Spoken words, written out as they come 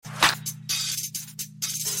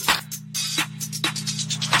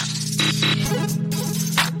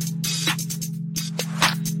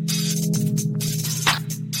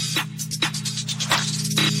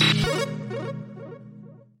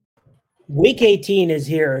Week 18 is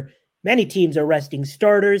here. Many teams are resting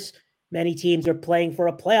starters. Many teams are playing for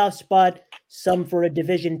a playoff spot, some for a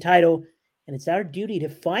division title. And it's our duty to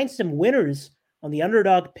find some winners on the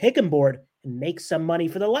Underdog Pick'em board and make some money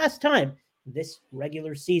for the last time this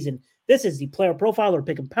regular season. This is the Player Profiler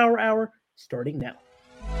Pick'em Power Hour, starting now.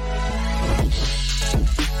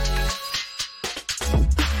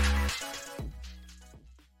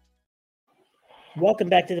 Welcome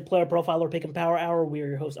back to the Player Profiler Pick'em Power Hour. We are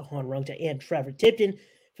your hosts, Ahan Rungta and Trevor Tipton.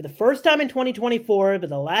 For the first time in 2024, but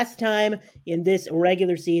the last time in this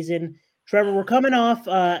regular season, Trevor, we're coming off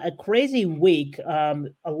a crazy week.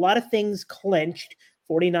 A lot of things clinched.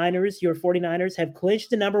 Your 49ers have clinched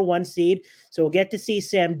the number one seed. So we'll get to see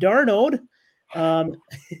Sam Darnold,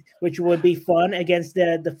 which would be fun, against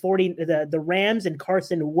the Rams and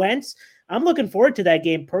Carson Wentz. I'm looking forward to that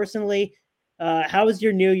game personally. How was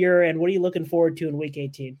your new year, and what are you looking forward to in Week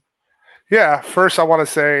 18? Yeah, first I want to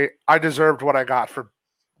say I deserved what I got for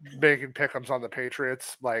making pick'ems on the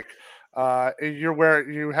Patriots. Like,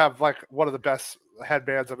 you have like one of the best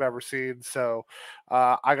headbands I've ever seen, so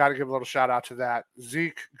I got to give a little shout out to that.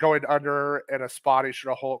 Zeke going under in a spot he should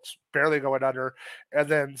have Hulk's barely going under, and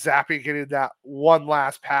then Zappy getting that one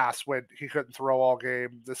last pass when he couldn't throw all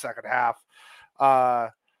game the second half.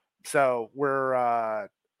 So we're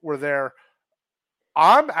there.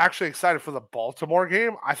 I'm actually excited for the Baltimore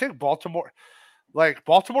game. I think Baltimore's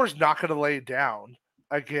not going to lay down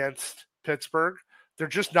against Pittsburgh. They're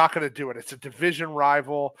just not going to do it. It's a division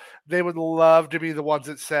rival. They would love to be the ones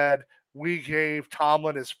that said, we gave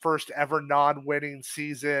Tomlin his first ever non-winning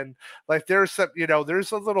season. Like there's some,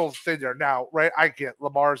 there's a little thing there now, right? I get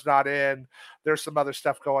Lamar's not in. There's some other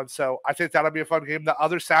stuff going. So I think that'll be a fun game. The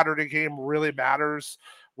other Saturday game really matters.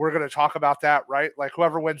 We're going to talk about that, right? Like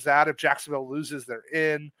whoever wins that, if Jacksonville loses, they're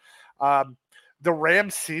in. The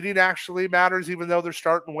Rams seeding actually matters, even though they're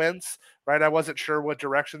starting wins, right? I wasn't sure what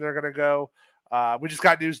direction they're going to go. We just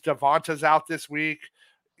got news Devonta's out this week.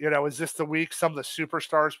 Is this the week some of the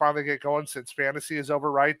superstars finally get going since fantasy is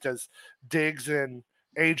over, right? Does Diggs and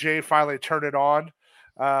AJ finally turn it on,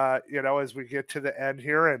 as we get to the end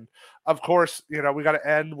here? And, of course, we got to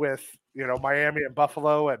end with, Miami and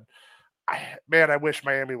Buffalo. And, I wish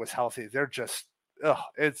Miami was healthy. They're just,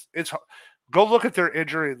 it's go look at their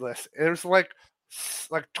injury list. There's like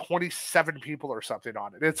 27 people or something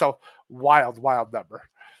on it. It's a wild, wild number.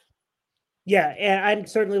 Yeah, and I'm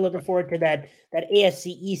certainly looking forward to that AFC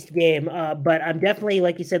East game. But I'm definitely,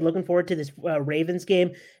 like you said, looking forward to this Ravens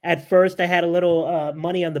game. At first, I had a little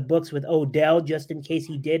money on the books with Odell just in case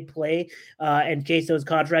he did play and chase those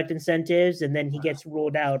contract incentives, and then he gets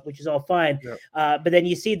ruled out, which is all fine. Yeah. But then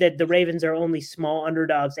you see that the Ravens are only small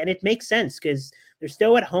underdogs, and it makes sense because they're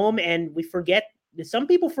still at home, and some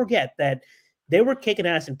people forget that they were kicking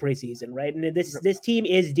ass in preseason, right? And this team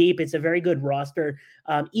is deep. It's a very good roster.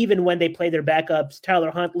 Even when they play their backups, Tyler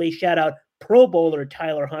Huntley, shout out Pro Bowler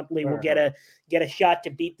Tyler Huntley, will get a shot to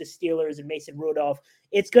beat the Steelers and Mason Rudolph.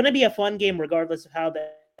 It's going to be a fun game regardless of how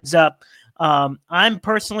that ends up. I'm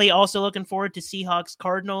personally also looking forward to Seahawks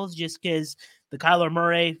Cardinals just because the Kyler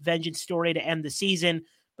Murray vengeance story to end the season.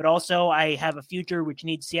 But also, I have a future which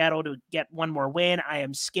needs Seattle to get one more win. I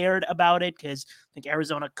am scared about it because I think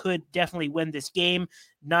Arizona could definitely win this game.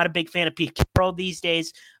 Not a big fan of Pete Carroll these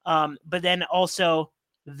days. But then also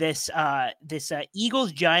this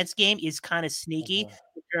Eagles-Giants game is kind of sneaky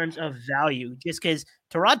in terms of value, just because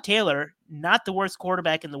Tyrod Taylor, not the worst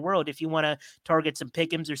quarterback in the world if you want to target some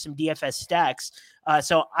pick'ems or some DFS stacks.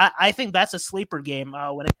 So I think that's a sleeper game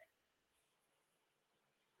when it.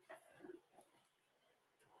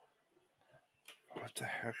 What the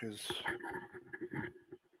heck is?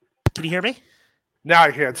 Can you hear me? Now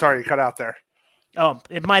I can. Sorry, you cut out there. Oh,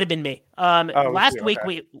 it might have been me. Last week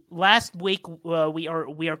we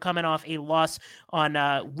are coming off a loss on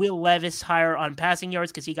Will Levis higher on passing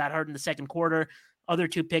yards because he got hurt in the second quarter. Other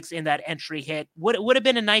two picks in that entry hit would have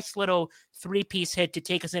been a nice little 3-piece hit to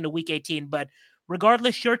take us into Week 18, but.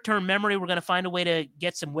 Regardless, short-term memory, we're going to find a way to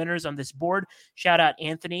get some winners on this board. Shout out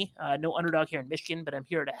Anthony. No underdog here in Michigan, but I'm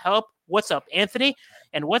here to help. What's up, Anthony?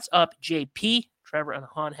 And what's up, JP? Trevor and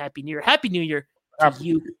Han, Happy New Year. Happy New Year to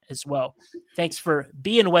you as well. Thanks for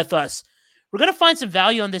being with us. We're going to find some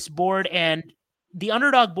value on this board, and the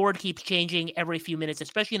underdog board keeps changing every few minutes,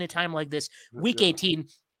 especially in a time like this. Week 18.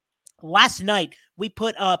 Last night, we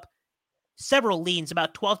put up several leans,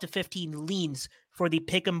 about 12 to 15 leans for the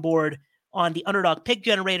pick'em board on the Underdog Pick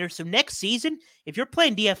Generator. So next season, if you're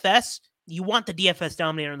playing DFS, you want the DFS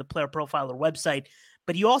Dominator on the Player Profiler website,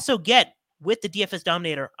 but you also get, with the DFS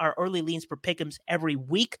Dominator, our early leans for pick'ems every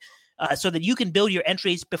week so that you can build your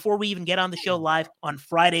entries before we even get on the show live on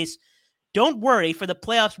Fridays. don't worry, for the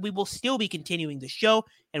playoffs, we will still be continuing the show,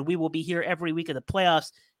 and we will be here every week of the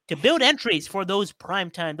playoffs to build entries for those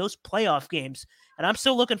primetime, those playoff games. And I'm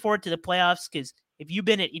still looking forward to the playoffs because if you've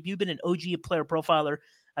been an OG player profiler,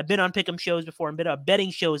 I've been on pick'em shows before, I've been on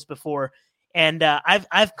betting shows before, and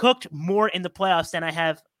I've cooked more in the playoffs than I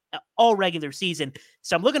have all regular season.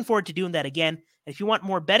 So I'm looking forward to doing that again. And if you want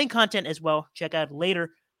more betting content as well, check out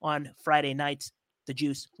later on Friday nights, The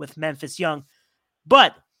Juice with Memphis Young.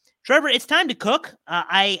 But Trevor, it's time to cook.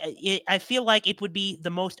 I feel like it would be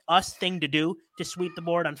the most us thing to do to sweep the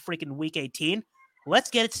board on freaking week 18.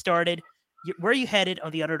 Let's get it started. Where are you headed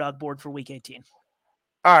on the underdog board for week 18?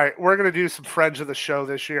 All right, we're gonna do some friends of the show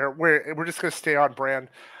this year. We're just gonna stay on brand.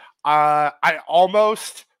 I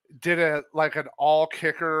almost did an all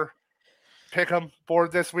kicker pick'em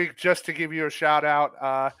board this week just to give you a shout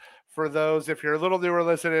out. For those, if you're a little newer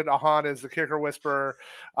listening, Ahan is the kicker whisperer,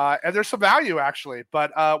 and there's some value actually.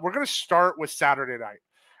 But we're going to start with Saturday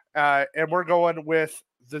night, and we're going with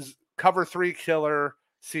the cover 3 killer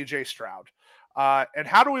CJ Stroud. And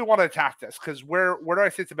how do we want to attack this? Because where do I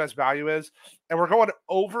think the best value is? And we're going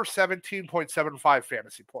over 17.75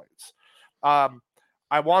 fantasy points. I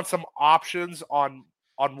want some options on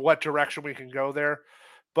what direction we can go there,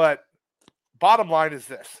 but bottom line is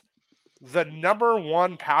this. The number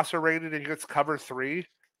 1 passer rated against cover 3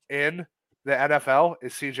 in the NFL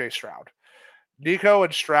is CJ Stroud. Nico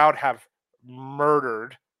and Stroud have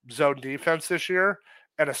murdered zone defense this year,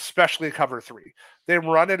 and especially cover 3. They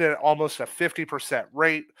run it at almost a 50%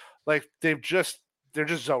 rate. Like they're just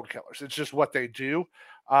zone killers. It's just what they do.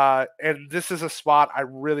 And this is a spot I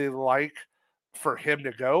really like for him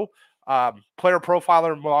to go. Player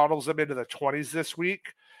Profiler models him into the 20s this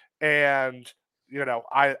week, and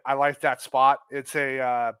I like that spot.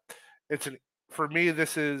 For me,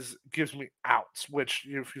 gives me outs, which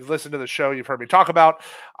if you listen to the show, you've heard me talk about.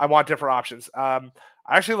 I want different options. I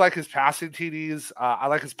actually like his passing TDs. I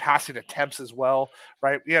like his passing attempts as well,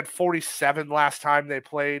 right? We had 47 last time they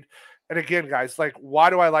played. And again, guys, why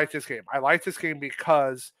do I like this game? I like this game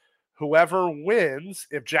because whoever wins,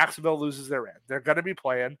 if Jacksonville loses their end, they're going to be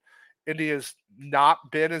playing. Indy has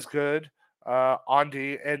not been as good on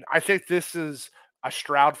D, and I think this is a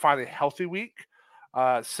Stroud finally healthy week.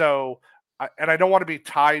 And I don't want to be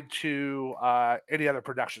tied to any other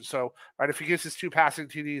production. So, right, if he gets his 2 passing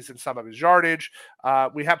TDs and some of his yardage,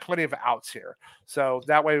 we have plenty of outs here. So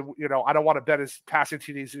that way, I don't want to bet his passing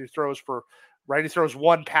TDs that he throws for, right? He throws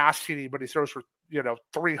 1 pass TD, but he throws for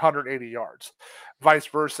 380 yards. Vice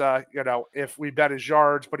versa, if we bet his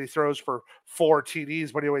yards, but he throws for 4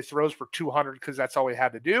 TDs, but he always throws for 200 because that's all he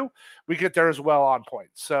had to do, we get there as well on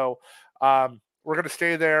points. So we're going to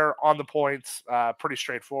stay there on the points. Pretty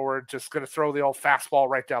straightforward. Just going to throw the old fastball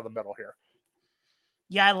right down the middle here.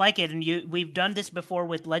 Yeah, I like it. And we've done this before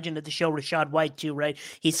with legend of the show, Rachaad White, too, right?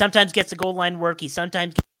 He sometimes gets the goal line work. He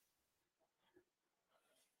sometimes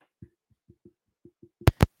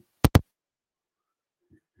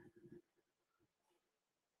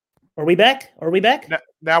Are we back?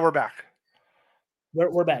 Now we're back.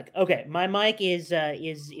 We're back. Okay, my mic is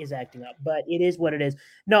acting up, but it is what it is.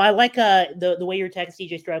 No, I like the way you're attacking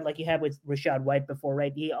CJ Stroud, like you had with Rachaad White before,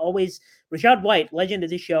 right? Rachaad White, legend of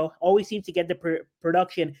this show, always seems to get the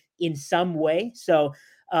production in some way. So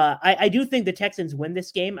I do think the Texans win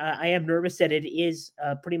this game. I am nervous that it is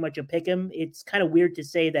pretty much a pick'em. It's kind of weird to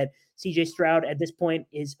say that CJ Stroud at this point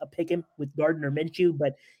is a pick'em with Gardner Minshew,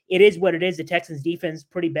 but it is what it is. The Texans defense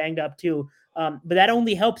pretty banged up too. But that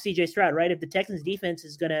only helps CJ Stroud, right? If the Texans defense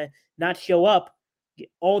is going to not show up,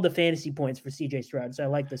 all the fantasy points for CJ Stroud. So I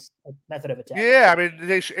like this method of attack. Yeah, I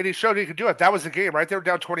mean, and he showed he could do it. That was the game, right? They were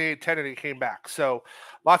down 28-10 and he came back. So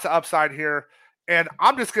lots of upside here. And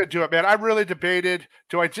I'm just going to do it, man. I really debated,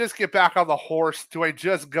 do I just get back on the horse? Do I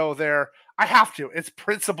just go there? I have to. It's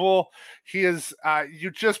principle. He is,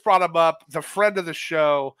 you just brought him up, the friend of the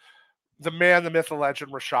show, the man, the myth, the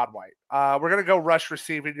legend, Rachaad White. We're going to go rush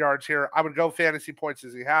receiving yards here. I would go fantasy points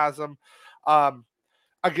as he has them.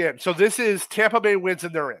 Again, so this is Tampa Bay wins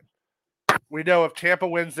and they're in. We know if Tampa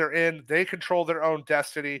wins, they're in. They control their own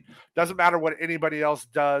destiny. Doesn't matter what anybody else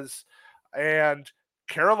does. And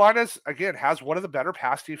Carolina's, again, has one of the better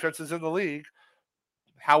pass defenses in the league.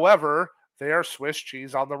 However, they are Swiss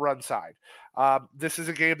cheese on the run side. This is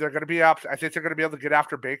a game they're going to be up. I think they're going to be able to get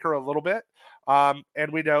after Baker a little bit.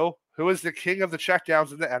 And we know who is the king of the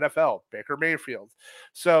checkdowns in the NFL, Baker Mayfield.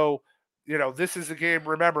 So, this is a game.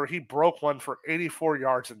 Remember, he broke one for 84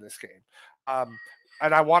 yards in this game.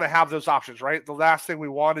 And I want to have those options, right? The last thing we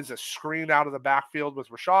want is a screen out of the backfield with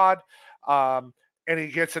Rachaad. And he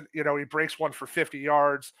gets it, he breaks one for 50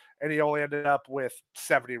 yards and he only ended up with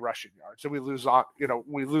 70 rushing yards. So we lose on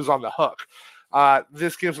the hook.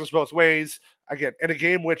 This gives us both ways. Again, in a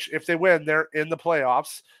game which, if they win, they're in the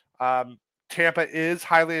playoffs. Tampa is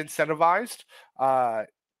highly incentivized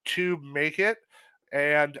to make it.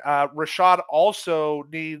 And Rashad also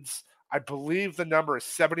needs, I believe the number is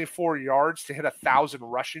 74 yards to hit 1,000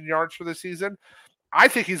 rushing yards for the season. I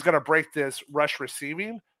think he's going to break this rush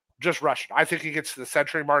receiving, just rushing. I think he gets to the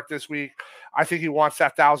century mark this week. I think he wants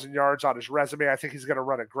that 1,000 yards on his resume. I think he's going to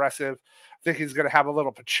run aggressive. I think he's going to have a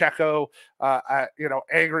little Pacheco,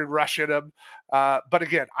 angry rush at him. But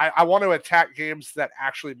again, I want to attack games that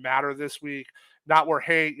actually matter this week, not where,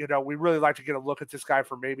 hey, we really like to get a look at this guy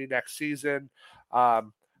for maybe next season.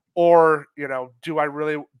 Or, do I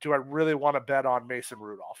really want to bet on Mason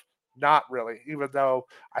Rudolph? Not really, even though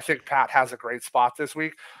I think Pat has a great spot this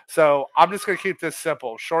week. So I'm just going to keep this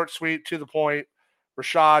simple, short, sweet, to the point.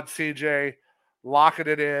 Rashad, CJ, locking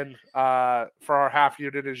it in for our half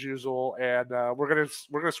unit as usual, and we're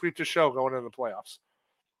gonna sweep the show going into the playoffs.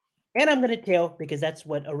 And I'm going to tail because that's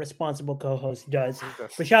what a responsible co-host does.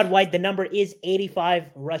 Yes. Rachaad White, the number is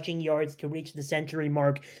 85 rushing yards to reach the century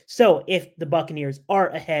mark. So if the Buccaneers are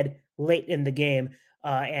ahead late in the game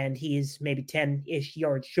and he's maybe 10-ish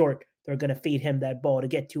yards short, they're going to feed him that ball to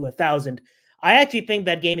get to 1,000. I actually think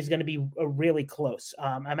that game is going to be really close.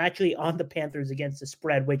 I'm actually on the Panthers against the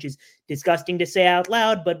spread, which is disgusting to say out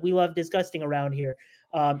loud, but we love disgusting around here.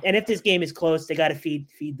 And if this game is close, they got to feed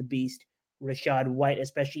the beast. Rachaad White,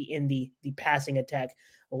 especially in the passing attack.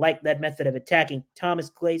 I like that method of attacking. Thomas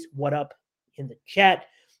Glaze, what up in the chat?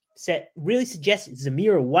 Really suggests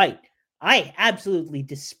Zamir White. I absolutely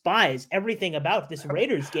despise everything about this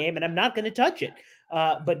Raiders game, and I'm not going to touch it.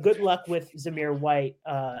 But good luck with Zamir White.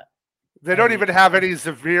 They don't even have any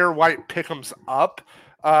Zamir White pick'ems up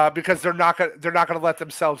because they're not going to let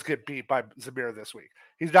themselves get beat by Zamir this week.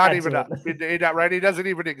 He's not even up. Right? He doesn't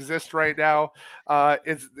even exist right now.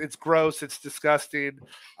 It's gross. It's disgusting.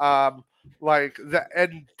 And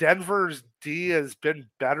Denver's D has been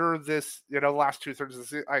better this, last 2/3 of the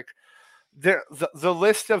season. Like the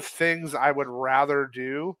list of things I would rather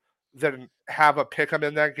do than have a pick'em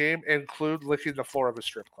in that game include licking the floor of a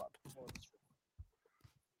strip club.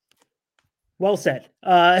 Well said.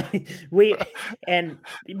 But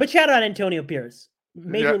shout out Antonio Pierce,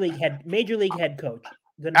 Major League head coach.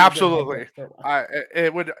 Absolutely.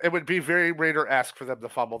 It would be very Raider-esque for them to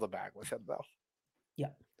fumble the bag with him, though. Yeah.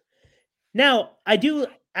 Now, I do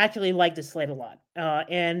actually like this slate a lot.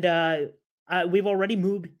 We've already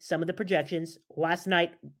moved some of the projections. Last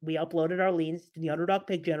night, we uploaded our leans to the Underdog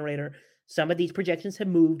Pick Generator. Some of these projections have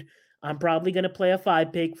moved. I'm probably going to play a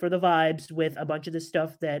 5-pick for the vibes with a bunch of the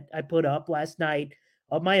stuff that I put up last night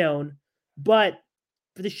of my own. But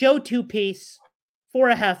for the show 2-piece,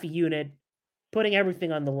 4.5 a unit, putting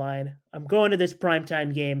everything on the line, I'm going to this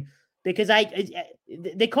primetime game because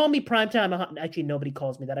they call me primetime. Actually, nobody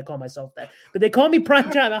calls me that. I call myself that. But they call me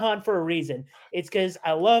primetime Ahan for a reason. It's because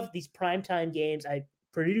I love these primetime games. I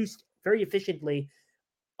produced very efficiently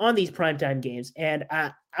on these primetime games. And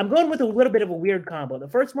I'm going with a little bit of a weird combo. The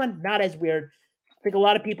first one, not as weird. I think a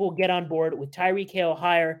lot of people get on board with Tyreek Hill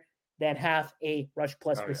higher than half a rush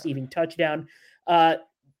plus receiving touchdown.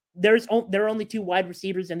 There are only 2 wide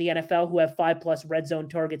receivers in the NFL who have 5+ red zone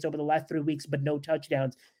targets over the last 3 weeks, but no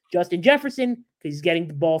touchdowns. Justin Jefferson, because he's getting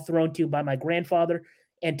the ball thrown to by my grandfather,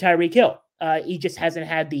 and Tyreek Hill. He just hasn't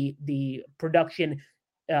had the production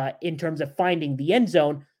in terms of finding the end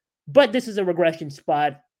zone, but this is a regression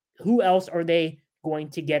spot. Who else are they going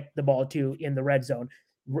to get the ball to in the red zone?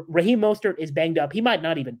 Raheem Mostert is banged up. He might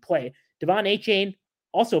not even play. Devon Achane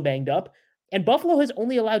also banged up. And Buffalo has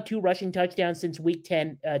only allowed 2 rushing touchdowns since week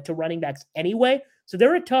 10 to running backs anyway. So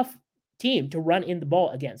they're a tough team to run in the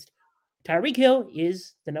ball against. Tyreek Hill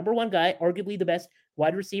is the number 1 guy, arguably the best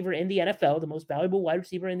wide receiver in the NFL, the most valuable wide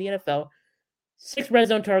receiver in the NFL. 6 red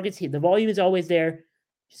zone targets. The volume is always there.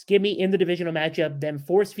 Just give me in the divisional matchup, them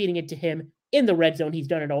force feeding it to him in the red zone. He's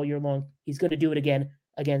done it all year long. He's going to do it again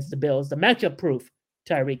against the Bills. The matchup proof,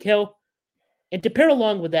 Tyreek Hill. And to pair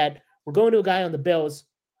along with that, we're going to a guy on the Bills.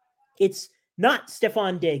 It's not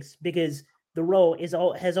Stephon Diggs because the role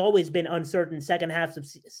has always been uncertain second half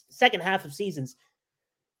of seasons.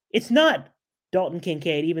 It's not Dalton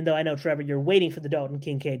Kincaid, even though I know, Trevor, you're waiting for the Dalton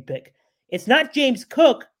Kincaid pick. It's not James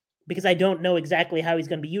Cook because I don't know exactly how he's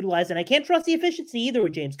going to be utilized, and I can't trust the efficiency either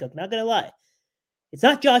with James Cook, not going to lie. It's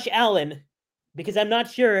not Josh Allen because I'm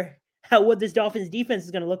not sure what this Dolphins defense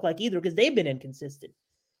is going to look like either because they've been inconsistent.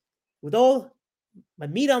 With all my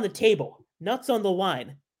meat on the table, nuts on the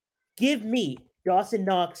line, give me Dawson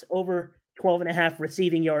Knox over 12.5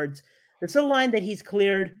 receiving yards. That's a line that he's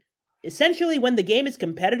cleared essentially, when the game is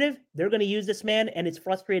competitive, they're going to use this man, and it's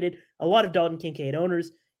frustrated a lot of Dalton Kincaid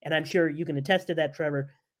owners, and I'm sure you can attest to that,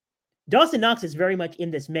 Trevor. Dawson Knox is very much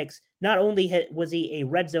in this mix. Not only was he a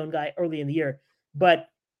red zone guy early in the year, but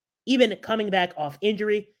even coming back off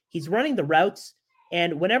injury, he's running the routes,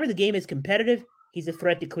 and whenever the game is competitive, he's a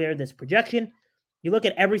threat to clear this projection. You look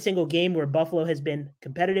at every single game where Buffalo has been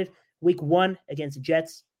competitive. Week 1 against the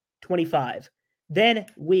Jets, 25. Then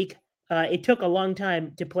it took a long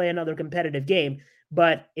time to play another competitive game,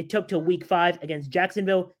 but it took till week 5 against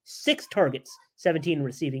Jacksonville, 6 targets, 17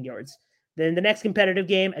 receiving yards. Then the next competitive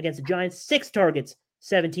game against the Giants, 6 targets,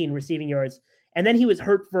 17 receiving yards. And then he was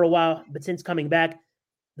hurt for a while, but since coming back,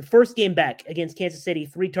 the first game back against Kansas City,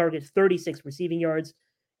 3 targets, 36 receiving yards.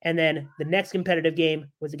 And then the next competitive game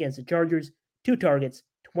was against the Chargers, 2 targets,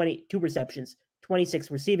 22 receptions, 26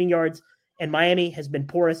 receiving yards. And Miami has been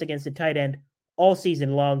porous against the tight end all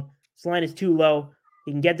season long. This line is too low.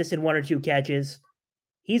 He can get this in 1 or 2 catches.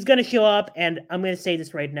 He's going to show up, and I'm going to say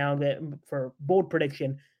this right now for bold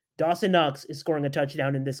prediction. Dawson Knox is scoring a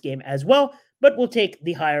touchdown in this game as well, but we'll take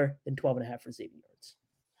the higher than 12.5 receiving yards.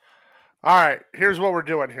 All right, here's what we're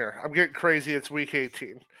doing here. I'm getting crazy. It's week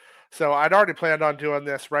 18. So I'd already planned on doing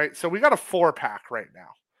this, right? So we got a 4-pack right now.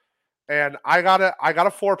 And I got a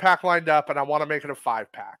 4-pack lined up, and I want to make it a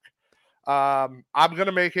 5-pack. I'm going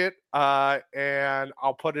to make it, and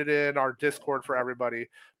I'll put it in our Discord for everybody.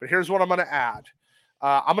 But here's what I'm going to add.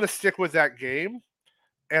 I'm going to stick with that game,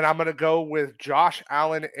 and I'm going to go with Josh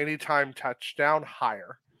Allen anytime touchdown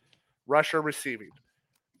higher, rusher receiving.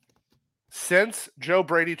 Since Joe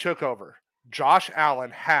Brady took over, Josh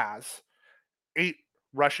Allen has 8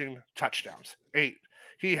 rushing touchdowns. 8.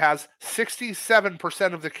 He has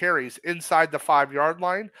 67% of the carries inside the 5-yard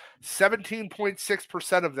line.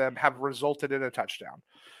 17.6% of them have resulted in a touchdown.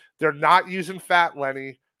 They're not using Fat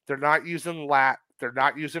Lenny. They're not using Lat. They're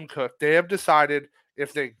not using Cook. They have decided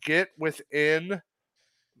if they get within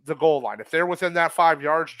the goal line, if they're within that 5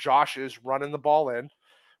 yards, Josh is running the ball in.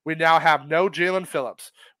 We now have no Jalen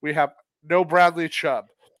Phillips. We have no Bradley Chubb.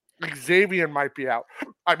 Xavier might be out.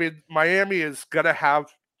 I mean, Miami is going to have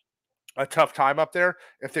a tough time up there.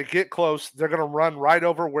 If they get close, they're going to run right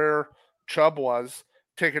over where Chubb was,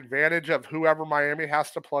 take advantage of whoever Miami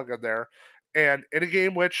has to plug in there. And in a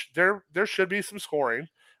game which there should be some scoring,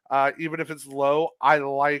 even if it's low, I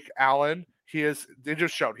like Allen. They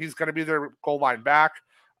just showed he's going to be their goal line back.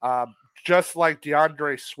 Just like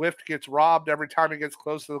DeAndre Swift gets robbed every time he gets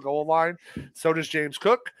close to the goal line, so does James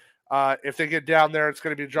Cook. If they get down there, it's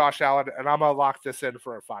going to be Josh Allen, and I'm going to lock this in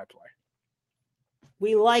for a 5-play.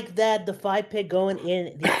 We like that. The 5 pick going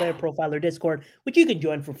in the Player Profiler Discord, which you can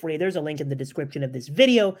join for free. There's a link in the description of this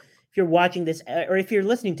video. If you're watching this, or if you're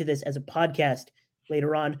listening to this as a podcast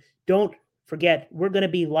later on, don't forget, we're going to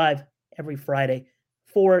be live every Friday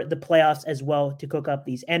for the playoffs as well to cook up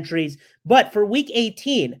these entries. But for week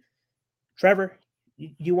 18, Trevor,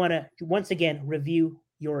 you want to once again review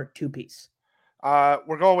your 2-piece.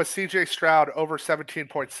 We're going with CJ Stroud over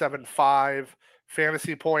 17.75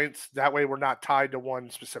 fantasy points. That way we're not tied to one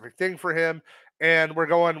specific thing for him. And we're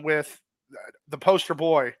going with the poster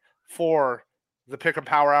boy for the Pick 'em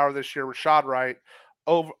Power Hour this year, Rachaad White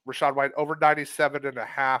over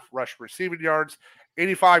 97.5 rush receiving yards.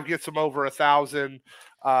 85 gets him over 1,000.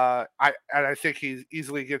 I think he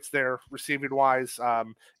easily gets there receiving wise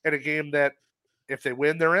in a game that if they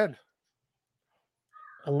win, they're in.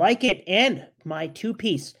 I like it. And my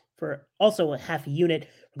 2-piece for also a half a unit.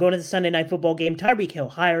 We're going to the Sunday Night Football game. Tyreek Hill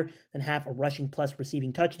higher than half a rushing plus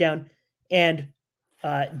receiving touchdown. And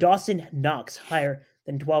Dawson Knox higher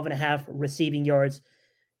than 12.5 receiving yards.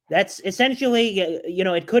 That's essentially,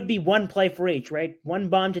 it could be one play for each, right? One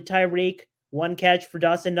bomb to Tyreek, one catch for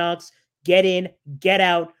Dawson Knox. Get in, get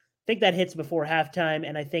out. I think that hits before halftime,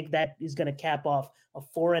 and I think that is going to cap off a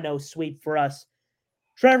 4-0 sweep for us.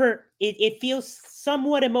 Trevor, it feels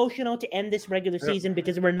somewhat emotional to end this regular season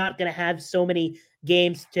because we're not going to have so many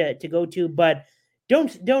games to go to, but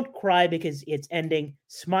don't cry because it's ending.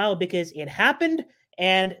 Smile because it happened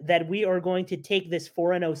and that we are going to take this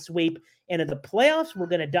 4-0 sweep into the playoffs. We're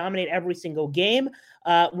going to dominate every single game.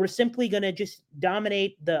 We're simply going to just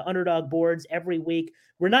dominate the underdog boards every week.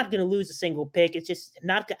 We're not going to lose a single pick. It's just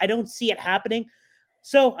I don't see it happening.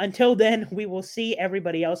 So until then, we will see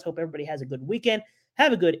everybody else. Hope everybody has a good weekend.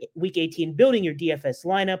 Have a good week 18 building your DFS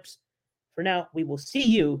lineups. For now, we will see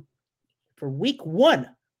you for week 1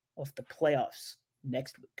 of the playoffs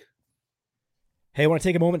next week. Hey, I want to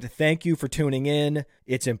take a moment to thank you for tuning in.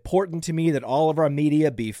 It's important to me that all of our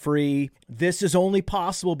media be free. This is only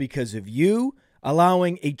possible because of you,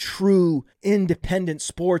 allowing a true independent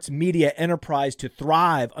sports media enterprise to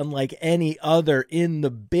thrive unlike any other in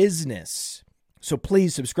the business. So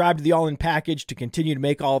please subscribe to the All In package to continue to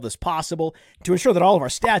make all of this possible, to ensure that all of our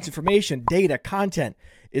stats, information, data, content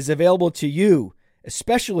is available to you,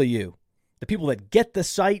 especially you, the people that get the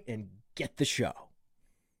site and get the show.